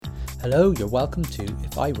Hello, you're welcome to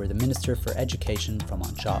If I Were the Minister for Education from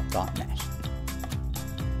Anseo.net.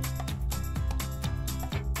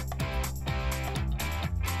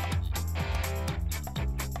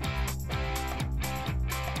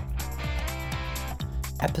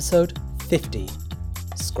 Episode 50,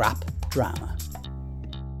 Scrap Drama.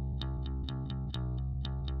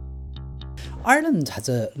 Ireland has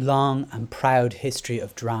a long and proud history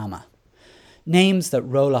of drama. Names that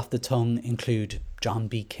roll off the tongue include John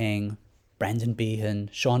B. King, Brendan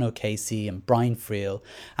Behan, Sean O'Casey and Brian Friel,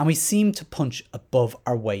 and we seem to punch above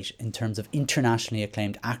our weight in terms of internationally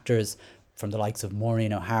acclaimed actors from the likes of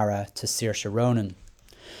Maureen O'Hara to Saoirse Ronan.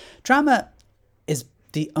 Drama is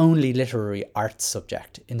the only literary arts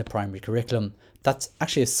subject in the primary curriculum that's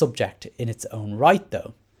actually a subject in its own right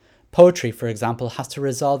though. Poetry, for example, has to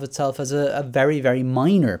resolve itself as a very, very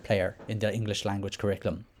minor player in the English language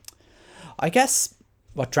curriculum. I guess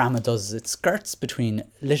what drama does is it skirts between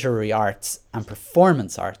literary arts and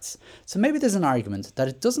performance arts. So maybe there's an argument that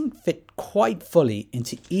it doesn't fit quite fully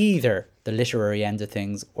into either the literary end of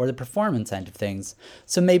things or the performance end of things.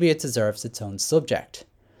 So maybe it deserves its own subject.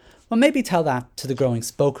 Well, maybe tell that to the growing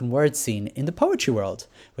spoken word scene in the poetry world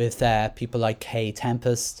with people like Kay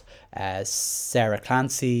Tempest, Sarah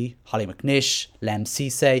Clancy, Holly McNish, Lem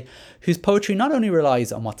Cisse, whose poetry not only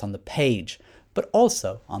relies on what's on the page, but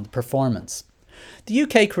also on the performance. The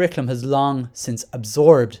UK curriculum has long since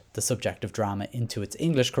absorbed the subject of drama into its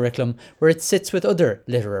English curriculum, where it sits with other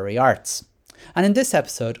literary arts. And in this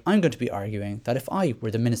episode, I'm going to be arguing that if I were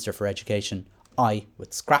the Minister for Education, I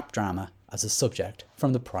would scrap drama as a subject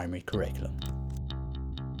from the primary curriculum.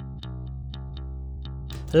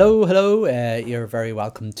 Hello, you're very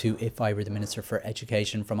welcome to If I Were the Minister for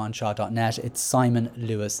Education from Anseo.net. It's Simon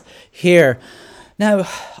Lewis here. Now,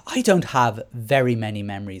 I don't have very many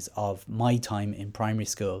memories of my time in primary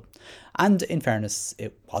school. And in fairness,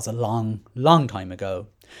 it was a long time ago.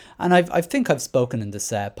 And I think I've spoken in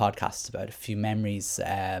this podcast about a few memories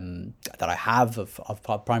that I have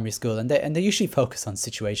of primary school. And they usually focus on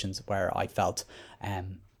situations where I felt,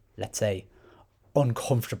 let's say,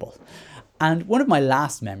 uncomfortable. And one of my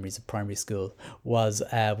last memories of primary school was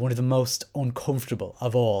one of the most uncomfortable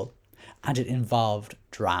of all. And it involved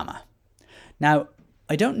drama. Now,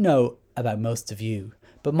 I don't know about most of you,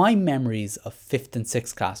 but my memories of 5th and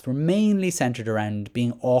 6th class were mainly centred around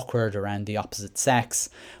being awkward around the opposite sex.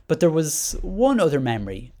 But there was one other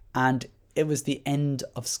memory, and it was the end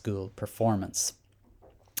of school performance.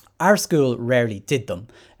 Our school rarely did them.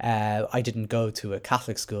 I didn't go to a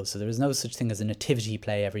Catholic school, so there was no such thing as a nativity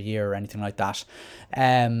play every year or anything like that.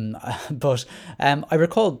 But I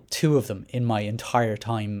recall 2 of them in my entire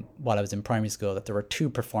time while I was in primary school, that there were 2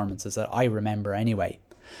 performances that I remember anyway.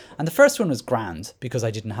 And the first one was grand because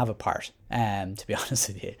I didn't have a part, to be honest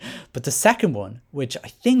with you. But the second one, which I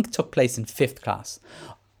think took place in 5th class,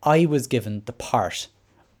 I was given the part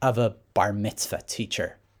of a bar mitzvah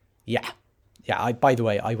teacher. Yeah, by the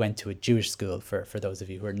way, I went to a Jewish school for those of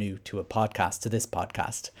you who are new to this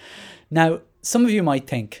podcast. Now, some of you might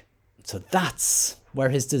think, so that's where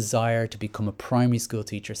his desire to become a primary school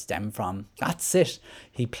teacher stemmed from. That's it.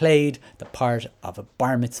 He played the part of a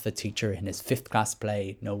bar mitzvah teacher in his 5th class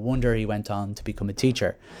play. No wonder he went on to become a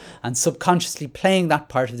teacher. And subconsciously playing that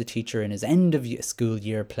part of the teacher in his end of school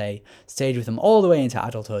year play stayed with him all the way into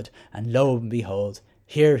adulthood. And lo and behold,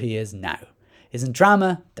 here he is now. Isn't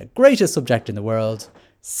drama the greatest subject in the world?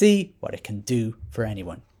 See what it can do for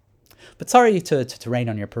anyone. But sorry to rain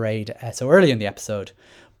on your parade so early in the episode,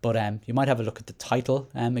 but you might have a look at the title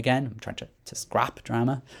again. I'm trying to scrap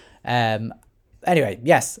drama. Anyway,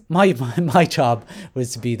 yes, my job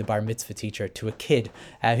was to be the bar mitzvah teacher to a kid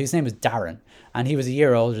whose name was Darren, and he was a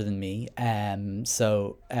year older than me.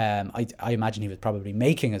 So I imagine he was probably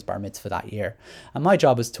making his bar mitzvah that year. And my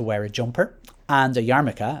job was to wear a jumper and a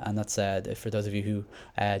yarmulke, and that's for those of you who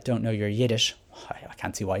don't know your Yiddish. I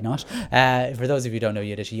can't see why not. For those of you who don't know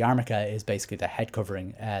Yiddish, yarmulke is basically the head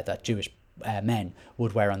covering that Jewish men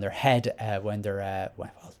would wear on their head when they're,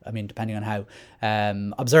 depending on how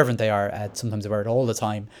observant they are, sometimes they wear it all the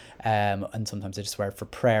time, and sometimes they just wear it for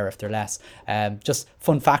prayer if they're less. Just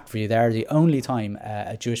fun fact for you there, the only time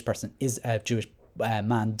a Jewish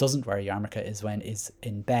man doesn't wear a yarmulke is when he's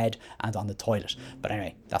in bed and on the toilet. But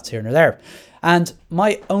anyway, that's here nor there. And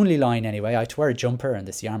my only line anyway, I had to wear a jumper and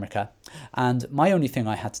this yarmulke, and my only thing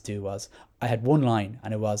I had to do was, I had one line,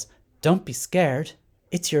 and it was, "Don't be scared,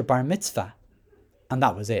 it's your bar mitzvah." And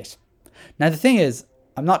that was it. Now the thing is,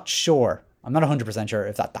 I'm not 100% sure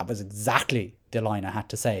if that was exactly the line I had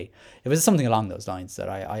to say. It was something along those lines that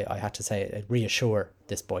I had to say, reassure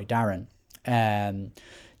this boy Darren. It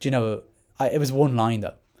was one line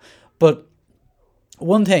though. But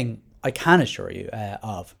one thing I can assure you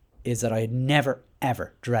of is that I had never,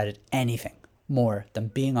 ever dreaded anything more than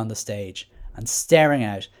being on the stage and staring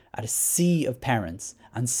out at a sea of parents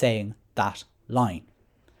and saying that line.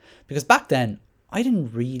 Because back then, I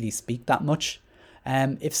didn't really speak that much.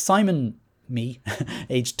 If Simon, me,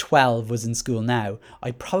 age 12, was in school now,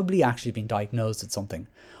 I'd probably actually been diagnosed with something.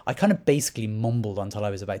 I kind of basically mumbled until I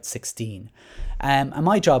was about 16. And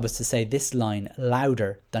my job was to say this line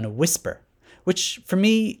louder than a whisper, which for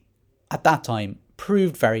me at that time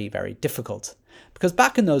proved very, very difficult. Because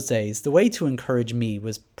back in those days, the way to encourage me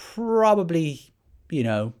was probably,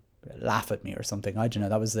 laugh at me or something. I don't know.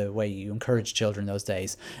 That was the way you encouraged children those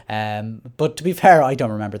days. But to be fair, I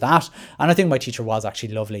don't remember that. And I think my teacher was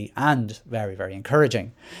actually lovely and very, very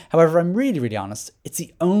encouraging. However, I'm really, really honest. It's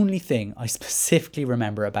the only thing I specifically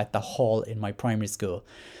remember about the hall in my primary school,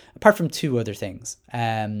 apart from two other things.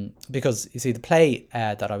 Because you see, the play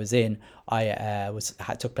that I was in,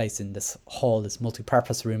 took place in this hall, this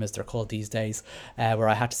multi-purpose room, as they're called these days, where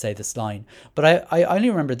I had to say this line. But I only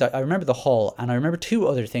remember that. I remember the hall, and I remember two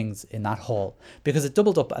other things in that hall, because it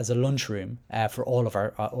doubled up as a lunchroom for all of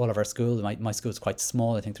our school. My school is quite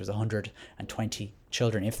small. I think there's 120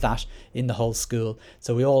 children, if that, in the whole school.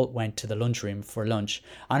 So we all went to the lunchroom for lunch.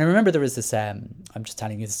 And I remember there was this, I'm just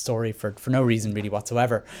telling you the story for no reason really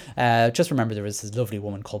whatsoever. Just remember there was this lovely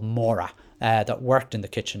woman called Maura that worked in the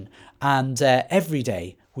kitchen. And every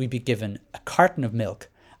day we'd be given a carton of milk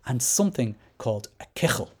and something called a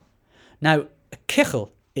kichel. Now, a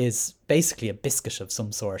kichel is basically a biscuit of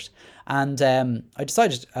some sort. And I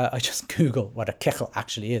decided I just Google what a kichel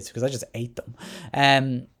actually is, because I just ate them.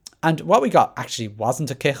 And what we got actually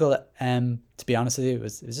wasn't a kichel, to be honest with you. It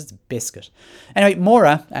was just a biscuit. Anyway,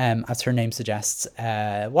 Maura, as her name suggests,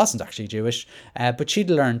 wasn't actually Jewish, but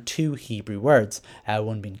she'd learned two Hebrew words,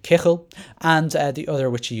 one being kichel, and the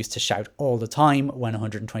other which she used to shout all the time when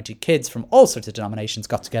 120 kids from all sorts of denominations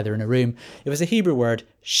got together in a room. It was a Hebrew word,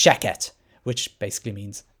 sheket, which basically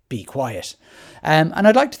means be quiet. And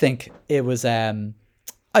I'd like to think it was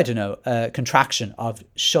I don't know, a contraction of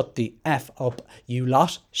shut the F up, you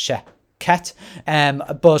lot, sheket.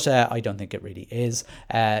 But I don't think it really is.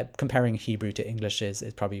 Comparing Hebrew to English is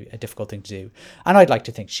probably a difficult thing to do. And I'd like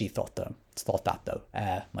to think she thought that though,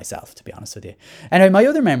 myself, to be honest with you. Anyway, my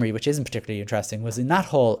other memory, which isn't particularly interesting, was in that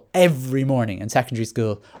hall every morning in secondary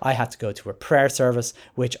school, I had to go to a prayer service,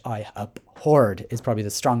 which I abhorred, is probably the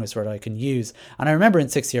strongest word I can use. And I remember in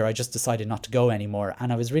sixth year, I just decided not to go anymore.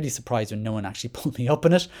 And I was really surprised when no one actually pulled me up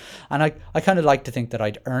in it. And I kind of like to think that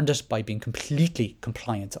I'd earned it by being completely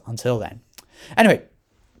compliant until then. Anyway,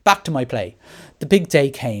 back to my play. The big day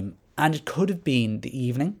came, and it could have been the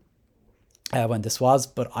evening when this was,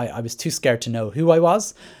 but I was too scared to know who I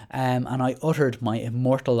was, and I uttered my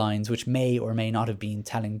immortal lines, which may or may not have been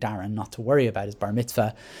telling Darren not to worry about his bar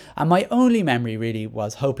mitzvah, and my only memory really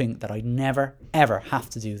was hoping that I'd never ever have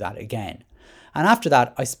to do that again. And after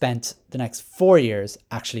that, I spent the next 4 years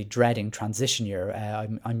actually dreading transition year.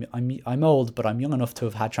 I'm old, but I'm young enough to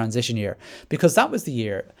have had transition year, because that was the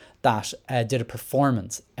year that did a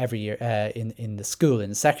performance every year in the school, in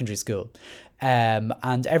the secondary school.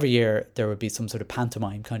 And every year there would be some sort of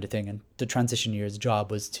pantomime kind of thing, and the transition year's job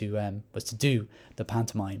was to do the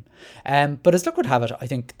pantomime. But as luck would have it, I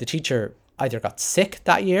think the teacher either got sick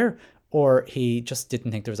that year, or he just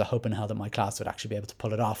didn't think there was a hope in hell that my class would actually be able to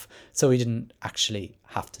pull it off. So he didn't actually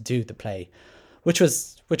have to do the play, which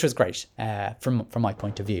was great from my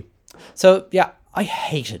point of view. So yeah, I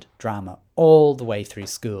hated drama all the way through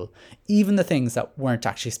school, even the things that weren't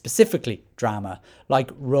actually specifically drama, like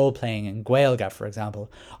role-playing in Gaeilge, for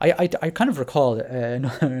example. I kind of recall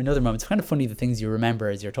another moment. It's kind of funny the things you remember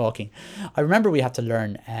as you're talking. I remember we had to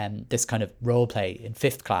learn this kind of role-play in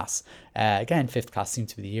 5th class. Again, 5th class seemed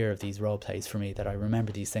to be the year of these role-plays for me, that I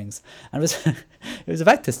remember these things. And it was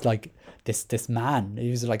about this, like, this man. He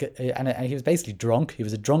was like, and he was basically drunk. He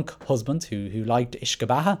was a drunk husband who liked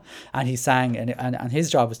Ishkabaha, and he sang, and his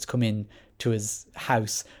job was to come in to his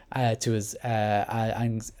house, and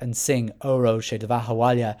sing Oro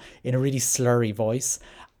Shedavahawalia in a really slurry voice.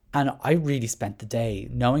 And I really spent the day,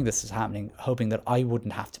 knowing this was happening, hoping that I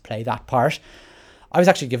wouldn't have to play that part. I was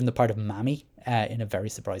actually given the part of Mammy in a very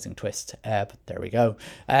surprising twist, but there we go.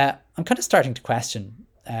 I'm kind of starting to question,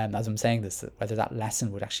 as I'm saying this, whether that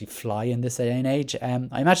lesson would actually fly in this day and age.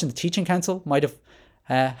 I imagine the teaching council might have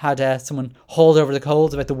had someone hold over the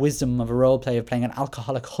coals about the wisdom of a role play of playing an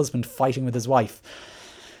alcoholic husband fighting with his wife.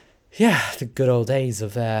 Yeah, the good old days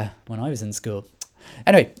of when I was in school.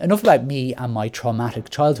 Anyway, enough about me and my traumatic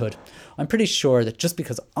childhood. I'm pretty sure that just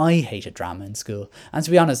because I hated drama in school, and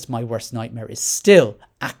to be honest, my worst nightmare is still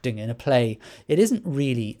acting in a play, it isn't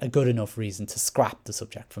really a good enough reason to scrap the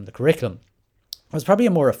subject from the curriculum. What's probably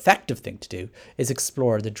a more effective thing to do is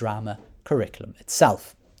explore the drama curriculum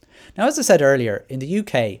itself. Now, as I said earlier, in the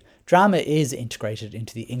UK, drama is integrated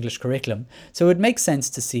into the English curriculum, so it would make sense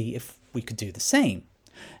to see if we could do the same.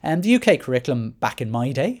 The UK curriculum back in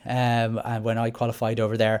my day, when I qualified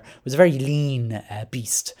over there, was a very lean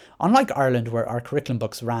beast. Unlike Ireland, where our curriculum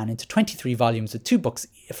books ran into 23 volumes with 2 books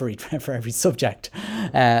for every subject,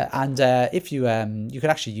 and if you could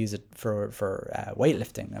actually use it for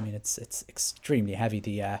weightlifting. I mean, it's extremely heavy,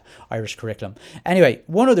 the Irish curriculum. Anyway,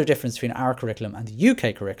 one other difference between our curriculum and the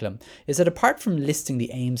UK curriculum is that apart from listing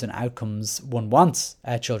the aims and outcomes one wants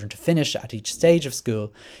children to finish at each stage of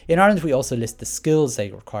school, in Ireland we also list the skills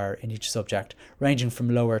they require in each subject, ranging from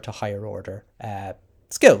lower to higher order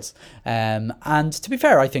skills. And to be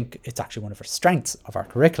fair, I think it's actually one of our strengths of our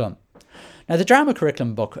curriculum. Now, the drama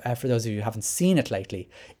curriculum book, for those of you who haven't seen it lately,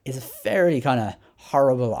 is a fairly kind of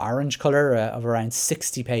horrible orange colour of around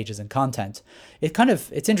 60 pages in content.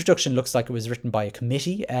 Its introduction looks like it was written by a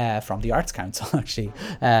committee from the Arts Council, actually,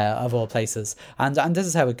 of all places. And this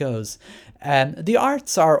is how it goes. The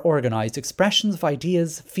arts are organised expressions of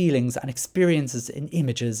ideas, feelings and experiences in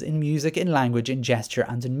images, in music, in language, in gesture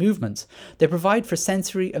and in movement. They provide for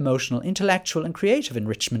sensory, emotional, intellectual and creative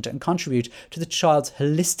enrichment and contribute to the child's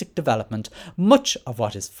holistic development. Much of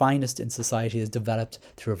what is finest in society is developed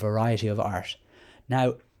through a variety of art.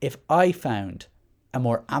 Now, if I found a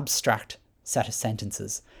more abstract set of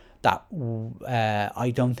sentences that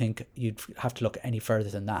I don't think you'd have to look any further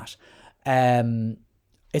than that.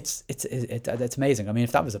 It's amazing. I mean,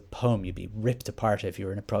 if that was a poem, you'd be ripped apart if you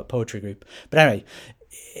were in a poetry group. But anyway,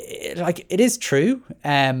 it is true,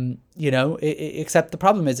 except the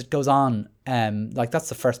problem is it goes on, that's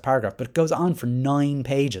the first paragraph, but it goes on for 9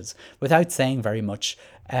 pages without saying very much,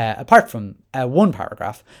 apart from one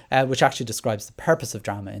paragraph, which actually describes the purpose of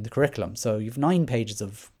drama in the curriculum. So you've 9 pages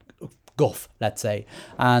of guff, let's say.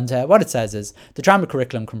 And what it says is, the drama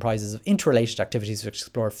curriculum comprises of interrelated activities which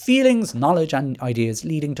explore feelings, knowledge and ideas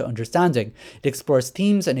leading to understanding. It explores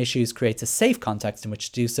themes and issues, creates a safe context in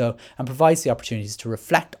which to do so, and provides the opportunities to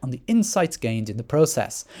reflect on the insights gained in the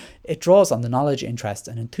process. It draws on the knowledge, interest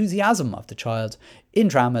and enthusiasm of the child. In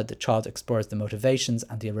drama, the child explores the motivations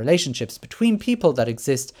and the relationships between people that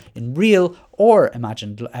exist in real or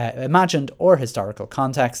imagined or historical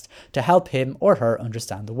context to help him or her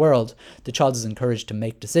understand the world. The child is encouraged to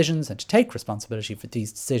make decisions and to take responsibility for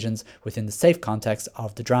these decisions within the safe context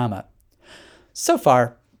of the drama. So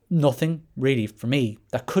far, nothing really for me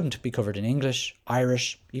that couldn't be covered in English,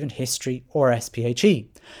 Irish, even history or SPHE.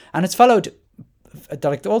 And it's followed,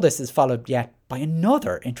 all this is followed yet by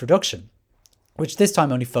another introduction, which this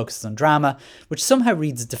time only focuses on drama, which somehow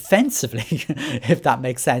reads defensively, if that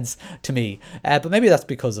makes sense to me. But maybe that's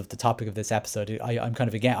because of the topic of this episode. I'm kind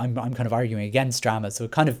of arguing against drama, so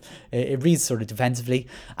it reads sort of defensively.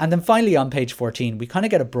 And then finally on page 14, we kind of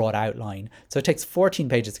get a broad outline. So it takes 14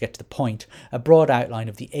 pages to get to the point, a broad outline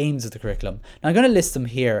of the aims of the curriculum. Now I'm going to list them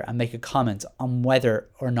here and make a comment on whether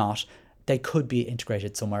or not they could be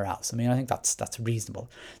integrated somewhere else. I mean, I think that's reasonable.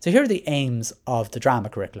 So here are the aims of the drama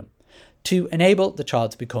curriculum. To enable the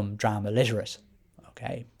child to become drama literate.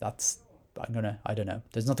 Okay, I don't know.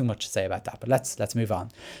 There's nothing much to say about that, but let's move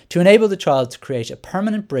on. To enable the child to create a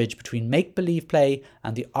permanent bridge between make-believe play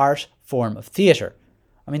and the art form of theatre.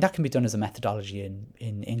 I mean, that can be done as a methodology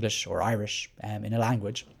in English or Irish, in a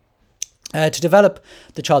language. To develop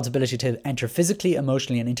the child's ability to enter physically,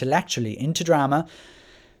 emotionally and intellectually into drama,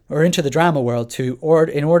 or into the drama world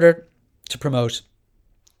in order to promote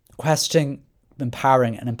questioning,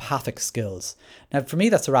 empowering and empathic skills. Now, for me,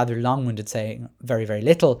 that's a rather long-winded saying, very, very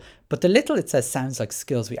little, but the little it says sounds like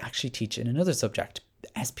skills we actually teach in another subject,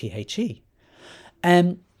 SPHE.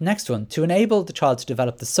 Next one, to enable the child to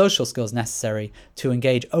develop the social skills necessary to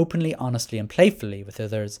engage openly, honestly and playfully with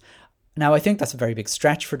others. Now, I think that's a very big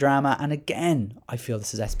stretch for drama, and again, I feel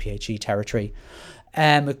this is SPHE territory.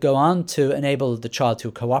 Go on to enable the child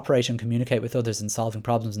to cooperate and communicate with others in solving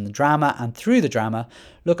problems in the drama and through the drama.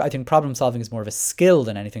 Look, I think problem solving is more of a skill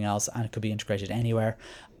than anything else, and it could be integrated anywhere.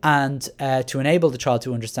 And to enable the child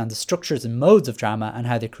to understand the structures and modes of drama and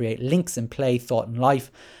how they create links in play, thought and life.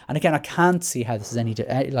 And again, I can't see how this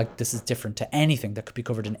is different to anything that could be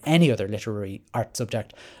covered in any other literary art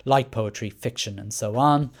subject like poetry, fiction and so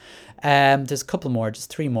on. There's a couple more, just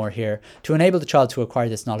three more here. To enable the child to acquire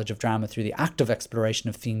this knowledge of drama through the active exploration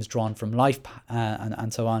of themes drawn from life,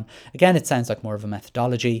 and so on. Again, it sounds like more of a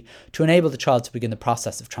methodology. To enable the child to begin the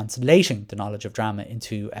process of translating the knowledge of drama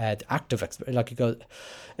into the active,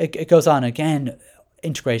 it goes on again,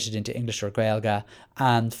 integrated into English or Gaeilge,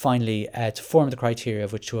 and finally to form the criteria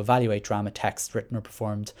of which to evaluate drama text written or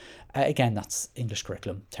performed. Again, that's English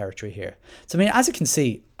curriculum territory here. So I mean, as you can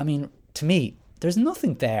see, I mean, to me, there's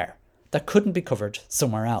nothing there that couldn't be covered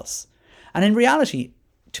somewhere else. And in reality,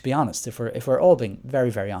 to be honest, if we're all being very,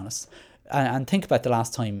 very honest, and think about the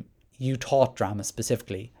last time you taught drama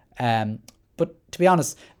specifically, but to be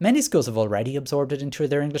honest, many schools have already absorbed it into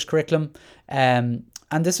their English curriculum.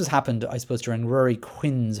 And this has happened, I suppose, during Ruairi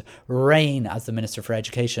Quinn's reign as the Minister for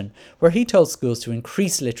Education, where he told schools to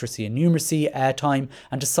increase literacy and numeracy time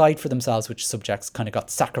and decide for themselves which subjects kind of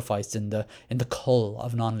got sacrificed in the cull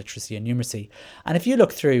of non-literacy and numeracy. And if you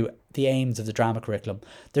look through the aims of the drama curriculum,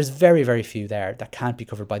 there's very, very few there that can't be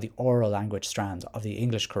covered by the oral language strand of the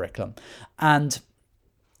English curriculum. And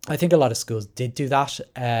I think a lot of schools did do that,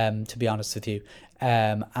 to be honest with you,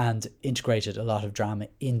 and integrated a lot of drama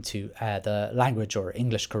into the language or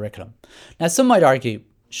English curriculum. Now, some might argue,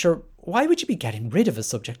 sure, why would you be getting rid of a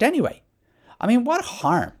subject anyway? I mean, what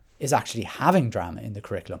harm is actually having drama in the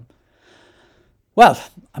curriculum? Well,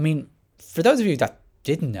 I mean, for those of you that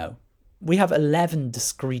didn't know, we have 11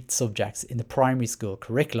 discrete subjects in the primary school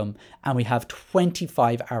curriculum, and we have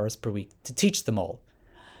 25 hours per week to teach them all.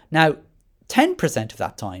 Now, 10% of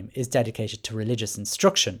that time is dedicated to religious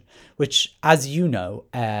instruction, which, as you know,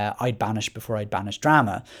 I'd banish before I'd banish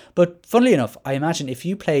drama. But funnily enough, I imagine if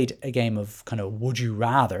you played a game of kind of Would You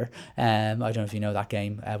Rather, I don't know if you know that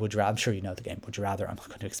game, Would You Rather, I'm sure you know the game Would You Rather, I'm not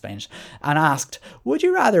going to explain it, and asked, would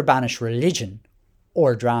you rather banish religion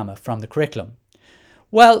or drama from the curriculum?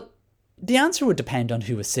 Well, the answer would depend on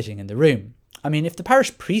who was sitting in the room. I mean, if the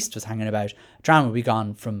parish priest was hanging about, drama would be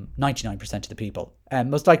gone from 99% of the people.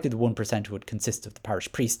 Most likely the 1% would consist of the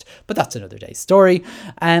parish priest, but that's another day's story.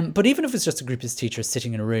 But even if it's just a group of teachers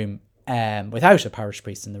sitting in a room without a parish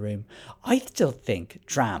priest in the room, I still think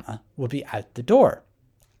drama would be out the door,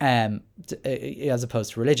 as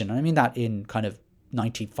opposed to religion. And I mean that in kind of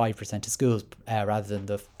 95% of schools rather than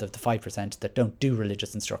the 5% that don't do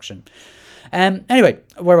religious instruction. Anyway,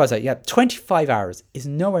 where was I? Yeah, 25 hours is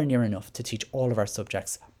nowhere near enough to teach all of our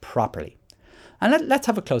subjects properly. And let's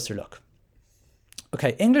have a closer look.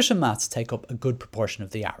 Okay, English and maths take up a good proportion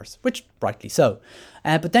of the hours, which rightly so.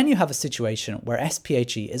 But then you have a situation where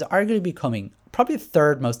SPHE is arguably becoming probably the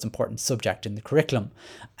third most important subject in the curriculum,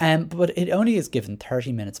 but it only is given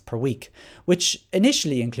 30 minutes per week, which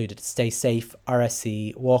initially included Stay Safe,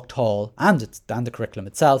 RSC, Walk Tall, and the curriculum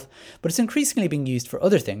itself, but it's increasingly being used for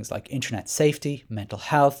other things like internet safety, mental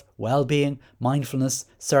health, well-being, mindfulness,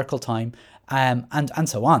 circle time, and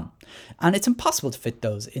so on. And it's impossible to fit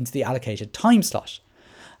those into the allocated time slot.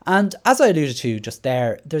 And as I alluded to just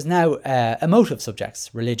there, there's now emotive subjects,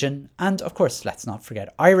 religion, and of course, let's not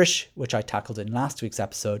forget Irish, which I tackled in last week's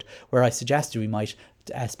episode, where I suggested we might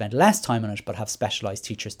spend less time on it, but have specialised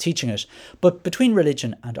teachers teaching it. But between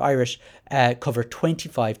religion and Irish, cover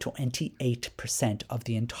 25 to 28% of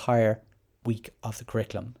the entire week of the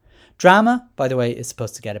curriculum. Drama, by the way, is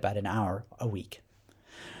supposed to get about an hour a week.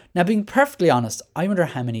 Now, being perfectly honest, I wonder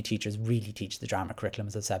how many teachers really teach the drama curriculum,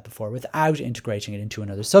 as I've said before, without integrating it into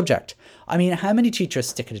another subject. I mean, how many teachers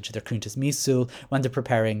stick it into their Cúntas Míosúil when they're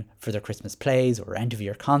preparing for their Christmas plays or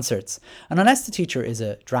end-of-year concerts? And unless the teacher is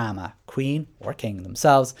a drama queen or king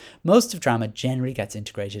themselves, most of drama generally gets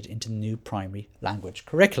integrated into the new primary language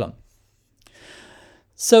curriculum.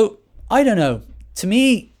 So, I don't know. To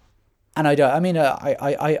me, and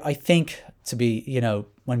I think to be, you know,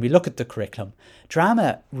 when we look at the curriculum,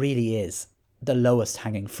 drama really is the lowest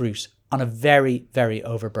hanging fruit on a very, very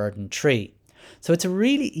overburdened tree. So it's a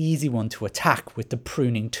really easy one to attack with the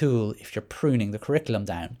pruning tool if you're pruning the curriculum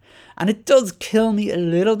down. And it does kill me a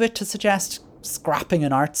little bit to suggest scrapping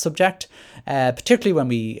an art subject, particularly when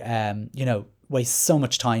we, waste so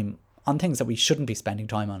much time on things that we shouldn't be spending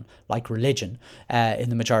time on, like religion, in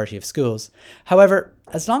the majority of schools. However,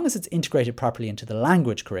 as long as it's integrated properly into the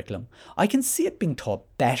language curriculum, I can see it being taught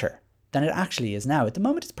better than it actually is now. At the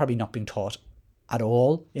moment, it's probably not being taught at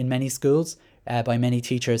all in many schools by many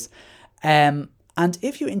teachers. And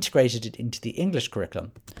if you integrated it into the English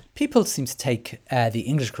curriculum, people seem to take the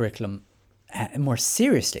English curriculum more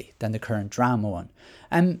seriously than the current drama one.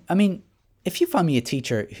 I mean, if you find me a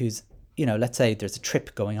teacher who's, let's say there's a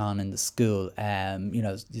trip going on in the school,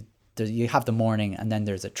 you have the morning and then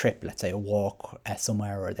there's a trip, let's say a walk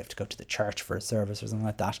somewhere, or they have to go to the church for a service or something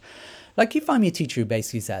like that. Like, you find me a teacher who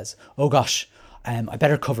basically says, oh gosh, I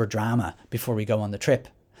better cover drama before we go on the trip.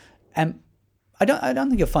 I don't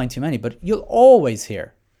think you'll find too many, but you'll always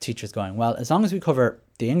hear teachers going, well, as long as we cover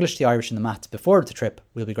the English, the Irish and the maths before the trip,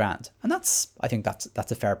 we'll be grand. And I think that's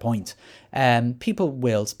a fair point. People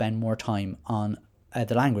will spend more time on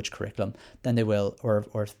the language curriculum than they will,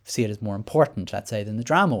 or see it as more important, let's say, than the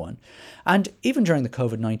drama one. And even during the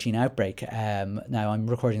COVID-19 outbreak, now I'm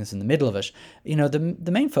recording this in the middle of it,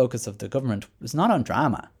 the main focus of the government was not on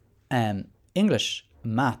drama. English,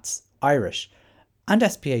 maths, Irish, and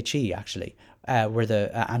SPHE actually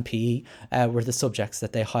and PE were the subjects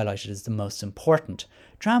that they highlighted as the most important.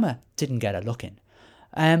 Drama didn't get a look in.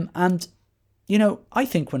 And I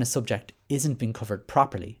think when a subject isn't being covered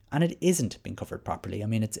properly, and it isn't being covered properly, I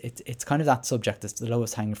mean, it's kind of that subject that's the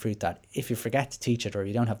lowest hanging fruit, that if you forget to teach it or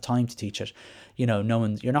you don't have time to teach it, you're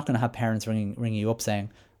not going to have parents ringing you up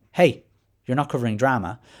saying, hey, you're not covering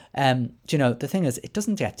drama. The thing is, it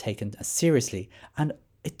doesn't get taken as seriously and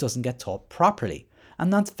it doesn't get taught properly.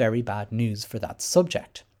 And that's very bad news for that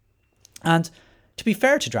subject. And to be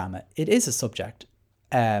fair to drama, it is a subject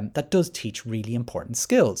that does teach really important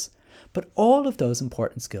skills. But all of those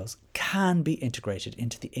important skills can be integrated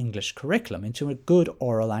into the English curriculum, into a good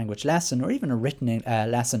oral language lesson, or even a written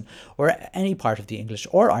lesson, or any part of the English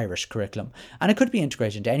or Irish curriculum. And it could be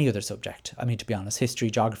integrated into any other subject. I mean, to be honest, history,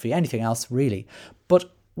 geography, anything else really.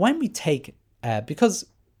 But when we take, because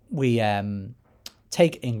we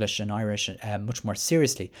take English and Irish much more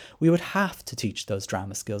seriously, we would have to teach those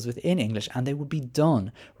drama skills within English, and they would be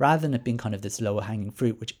done, rather than it being kind of this low hanging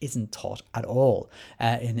fruit which isn't taught at all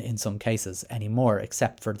in some cases anymore,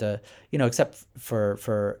 except for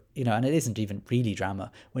and it isn't even really drama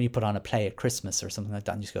when you put on a play at Christmas or something like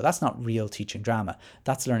that and you just go, that's not real teaching drama.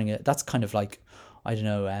 That's learning it. That's kind of like, I don't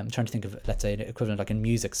know, I'm trying to think of, let's say, an equivalent like in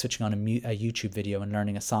music, switching on a YouTube video and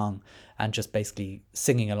learning a song and just basically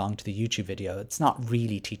singing along to the YouTube video. It's not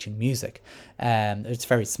really teaching music. It's a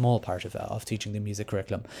very small part of teaching the music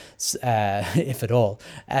curriculum, if at all.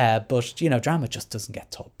 But drama just doesn't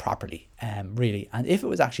get taught properly, really. And if it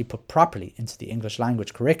was actually put properly into the English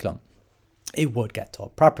language curriculum, it would get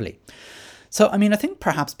taught properly. So, I mean, I think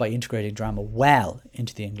perhaps by integrating drama well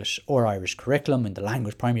into the English or Irish curriculum, in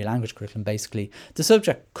the primary language curriculum, basically, the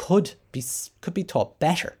subject could be taught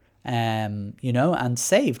better, and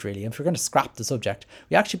saved, really. If we're going to scrap the subject,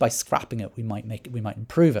 by scrapping it, we might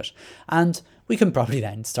improve it. And we can probably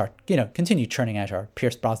then start, continue churning out our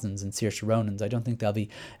Pierce Brosnans and Saoirse Ronans. I don't think they'll be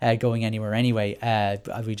going anywhere anyway.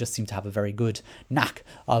 We just seem to have a very good knack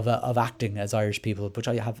of acting as Irish people, which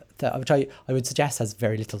I would suggest has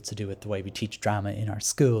very little to do with the way we teach drama in our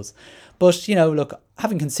schools. But, look,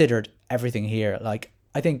 having considered everything here,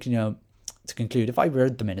 I think, to conclude, if I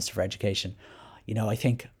were the Minister for Education, I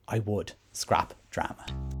think I would scrap drama.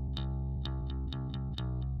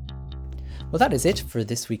 Well, that is it for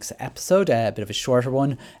this week's episode, a bit of a shorter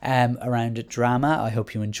one around drama. I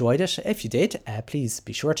hope you enjoyed it. If you did, please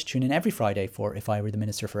be sure to tune in every Friday for If I Were the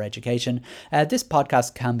Minister for Education. This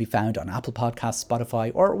podcast can be found on Apple Podcasts,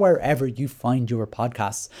 Spotify, or wherever you find your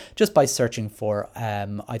podcasts, just by searching for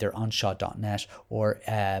either onshaw.net or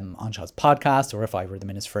Onshaw's podcast, or If I Were the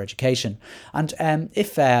Minister for Education. And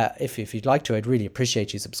if you'd like to, I'd really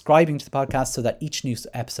appreciate you subscribing to the podcast so that each new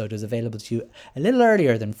episode is available to you a little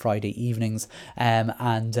earlier than Friday evenings.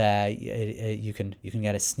 And you can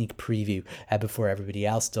get a sneak preview before everybody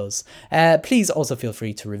else does. Please also feel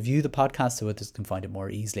free to review the podcast so others can find it more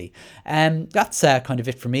easily. That's kind of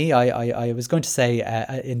it for me. I was going to say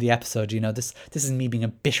in the episode, this is me being a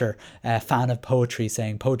bitter fan of poetry,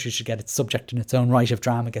 saying poetry should get its subject in its own right if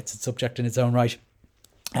drama gets its subject in its own right.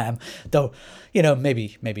 Though,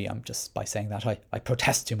 maybe I'm just, by saying that, I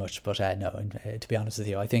protest too much, but no, to be honest with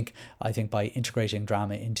you, I think by integrating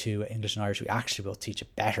drama into English and Irish, we actually will teach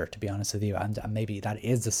it better, to be honest with you, and maybe that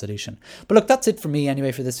is the solution. But look, that's it for me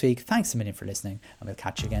anyway for this week. Thanks a million for listening, and we'll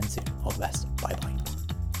catch you again soon. All the best. Bye bye.